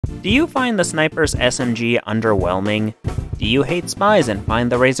Do you find the sniper's SMG underwhelming? Do you hate spies and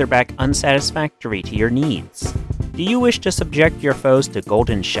find the Razorback unsatisfactory to your needs? Do you wish to subject your foes to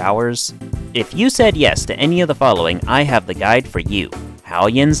golden showers? If you said yes to any of the following, I have the guide for you. How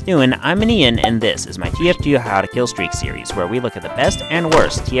yinz doing? I'm an Ian, and this is my TF2 How to Killstreak series, where we look at the best and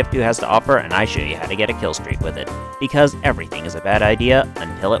worst TF2 has to offer and I show you how to get a killstreak with it. Because everything is a bad idea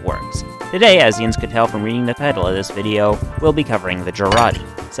until it works. Today, as yinz could tell from reading the title of this video, we'll be covering the Jarate.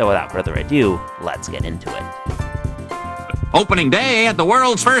 So without further ado, let's get into it. Opening day at the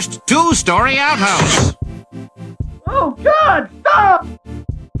world's first two-story outhouse! Oh God, stop!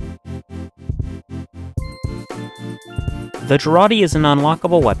 The Jarate is an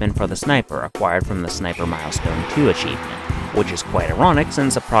unlockable weapon for the sniper acquired from the Sniper Milestone 2 achievement, which is quite ironic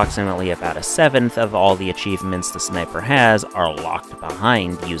since approximately about a seventh of all the achievements the sniper has are locked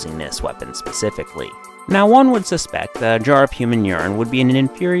behind using this weapon specifically. Now, one would suspect that a jar of human urine would be an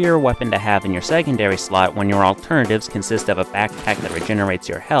inferior weapon to have in your secondary slot when your alternatives consist of a backpack that regenerates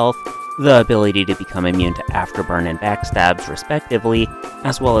your health, the ability to become immune to afterburn and backstabs respectively,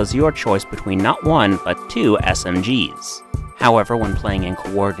 as well as your choice between not one, but two SMGs. However, when playing in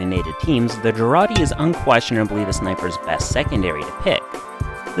coordinated teams, the Jarate is unquestionably the sniper's best secondary to pick.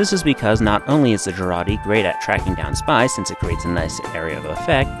 This is because not only is the Jarate great at tracking down spies since it creates a nice area of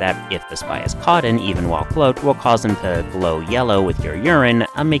effect that, if the spy is caught in, even while cloaked, will cause them to glow yellow with your urine,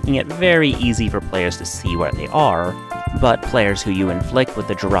 making it very easy for players to see where they are, but players who you inflict with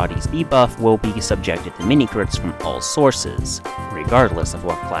the Jarate's debuff will be subjected to mini-crits from all sources, regardless of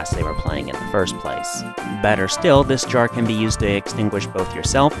what class they were playing in the first place. Better still, this jar can be used to extinguish both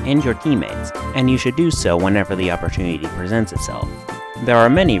yourself and your teammates, and you should do so whenever the opportunity presents itself. There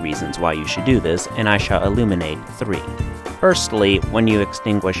are many reasons why you should do this, and I shall illuminate 3. Firstly, when you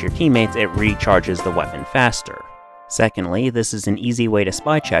extinguish your teammates, it recharges the weapon faster. Secondly, this is an easy way to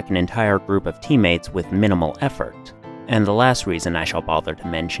spy check an entire group of teammates with minimal effort. And the last reason I shall bother to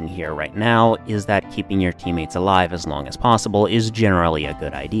mention here right now is that keeping your teammates alive as long as possible is generally a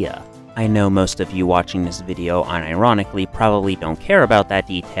good idea. I know most of you watching this video unironically probably don't care about that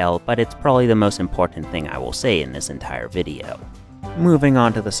detail, but it's probably the most important thing I will say in this entire video. Moving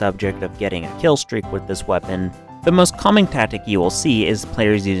on to the subject of getting a killstreak with this weapon, the most common tactic you will see is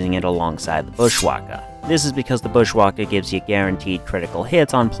players using it alongside the Bushwacka. This is because the Bushwacka gives you guaranteed critical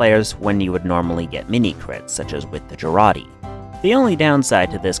hits on players when you would normally get mini-crits, such as with the Jarate. The only downside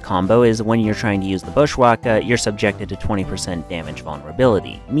to this combo is when you're trying to use the Bushwacka, you're subjected to 20% damage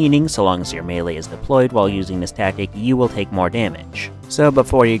vulnerability, meaning so long as your melee is deployed while using this tactic, you will take more damage. So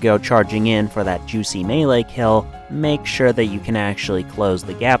before you go charging in for that juicy melee kill, make sure that you can actually close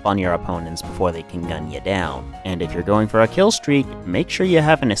the gap on your opponents before they can gun you down. And if you're going for a kill streak, make sure you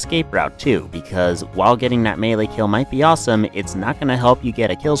have an escape route too, because while getting that melee kill might be awesome, it's not going to help you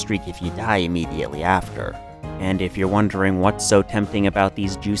get a kill streak if you die immediately after. And if you're wondering what's so tempting about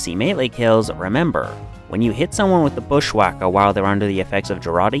these juicy melee kills, remember, when you hit someone with the Bushwacka while they're under the effects of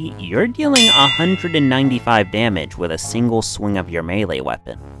Jarate, you're dealing 195 damage with a single swing of your melee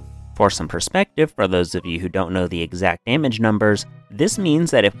weapon. For some perspective, for those of you who don't know the exact damage numbers, this means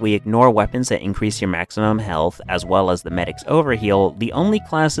that if we ignore weapons that increase your maximum health, as well as the medic's overheal, the only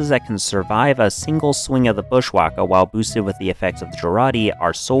classes that can survive a single swing of the Bushwacka while boosted with the effects of the Jarate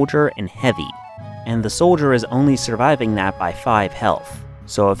are Soldier and Heavy. And the Soldier is only surviving that by 5 health.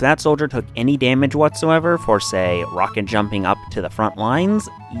 So if that soldier took any damage whatsoever for, say, rocket jumping up to the front lines,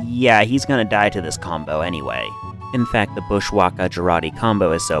 yeah, he's gonna die to this combo anyway. In fact, the Bushwacka Jarate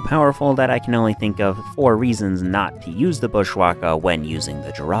combo is so powerful that I can only think of 4 reasons not to use the Bushwacka when using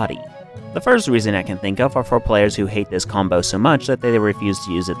the Jarate. The first reason I can think of are for players who hate this combo so much that they refuse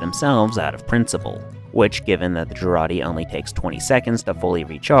to use it themselves out of principle, which, given that the Jarate only takes 20 seconds to fully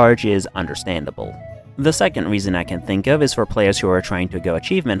recharge, is understandable. The second reason I can think of is for players who are trying to go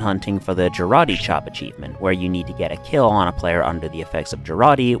achievement hunting for the Jarate Chop achievement, where you need to get a kill on a player under the effects of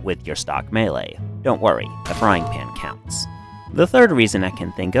Jarate with your stock melee. Don't worry, the frying pan counts. The third reason I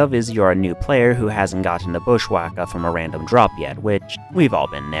can think of is you're a new player who hasn't gotten the Bushwacka from a random drop yet, which we've all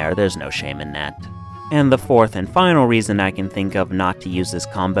been there, there's no shame in that. And the fourth and final reason I can think of not to use this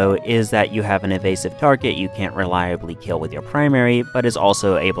combo is that you have an evasive target you can't reliably kill with your primary, but is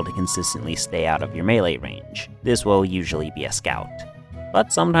also able to consistently stay out of your melee range. This will usually be a scout.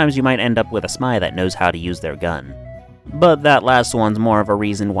 But sometimes you might end up with a spy that knows how to use their gun. But that last one's more of a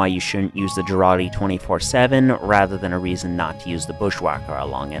reason why you shouldn't use the Jarate 24/7, rather than a reason not to use the Bushwacka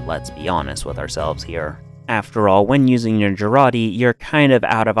along it, let's be honest with ourselves here. After all, when using your Jarate, you're kind of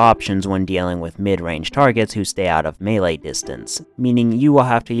out of options when dealing with mid-range targets who stay out of melee distance, meaning you will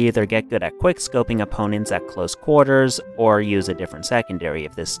have to either get good at quick-scoping opponents at close quarters, or use a different secondary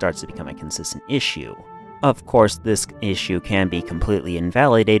if this starts to become a consistent issue. Of course, this issue can be completely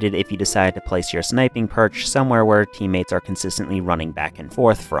invalidated if you decide to place your sniping perch somewhere where teammates are consistently running back and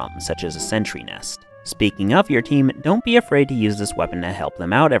forth from, such as a sentry nest. Speaking of your team, don't be afraid to use this weapon to help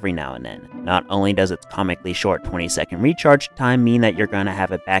them out every now and then. Not only does its comically short 20-second recharge time mean that you're gonna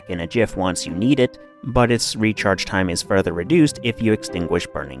have it back in a jiff once you need it, but its recharge time is further reduced if you extinguish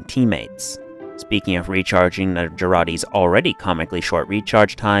burning teammates. Speaking of recharging the Jarate's already comically short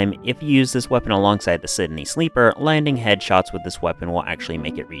recharge time, if you use this weapon alongside the Sydney Sleeper, landing headshots with this weapon will actually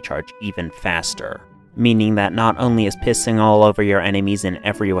make it recharge even faster. Meaning that not only is pissing all over your enemies in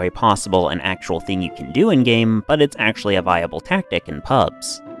every way possible an actual thing you can do in-game, but it's actually a viable tactic in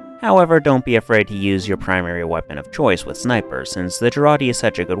pubs. However, don't be afraid to use your primary weapon of choice with snipers, since the Jarate is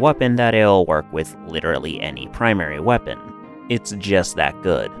such a good weapon that it'll work with literally any primary weapon. It's just that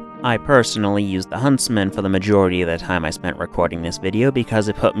good. I personally used the Huntsman for the majority of the time I spent recording this video because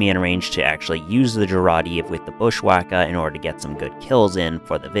it put me in range to actually use the Jarate with the Bushwacka in order to get some good kills in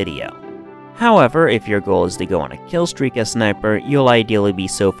for the video. However, if your goal is to go on a killstreak as sniper, you'll ideally be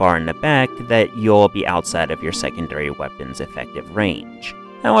so far in the back that you'll be outside of your secondary weapon's effective range.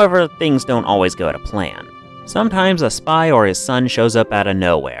 However, things don't always go to plan. Sometimes a spy or his son shows up out of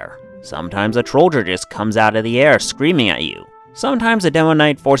nowhere. Sometimes a troller just comes out of the air screaming at you. Sometimes a Demo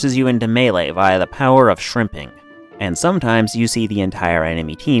Knight forces you into melee via the power of shrimping. And sometimes you see the entire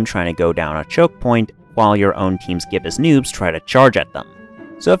enemy team trying to go down a choke point while your own team's gibbous noobs try to charge at them.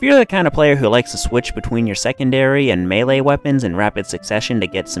 So if you're the kind of player who likes to switch between your secondary and melee weapons in rapid succession to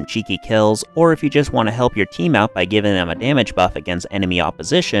get some cheeky kills, or if you just want to help your team out by giving them a damage buff against enemy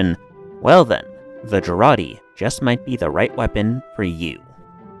opposition, well then, the Jarate just might be the right weapon for you.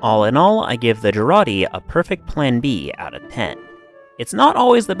 All in all, I give the Jarate a perfect plan B out of 10. It's not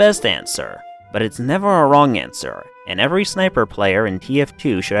always the best answer, but it's never a wrong answer, and every sniper player in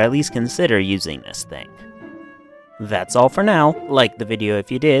TF2 should at least consider using this thing. That's all for now. Like the video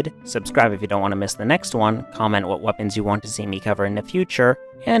if you did, subscribe if you don't want to miss the next one, comment what weapons you want to see me cover in the future,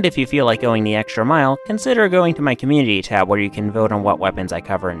 and if you feel like going the extra mile, consider going to my community tab where you can vote on what weapons I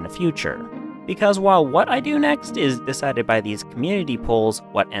cover in the future. Because while what I do next is decided by these community polls,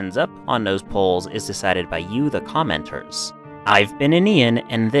 what ends up on those polls is decided by you, the commenters. I've been Ian,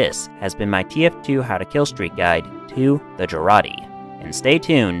 and this has been my TF2 How to Kill Streak Guide to the Jarate. And stay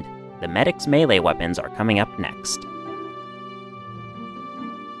tuned, the Medic's melee weapons are coming up next.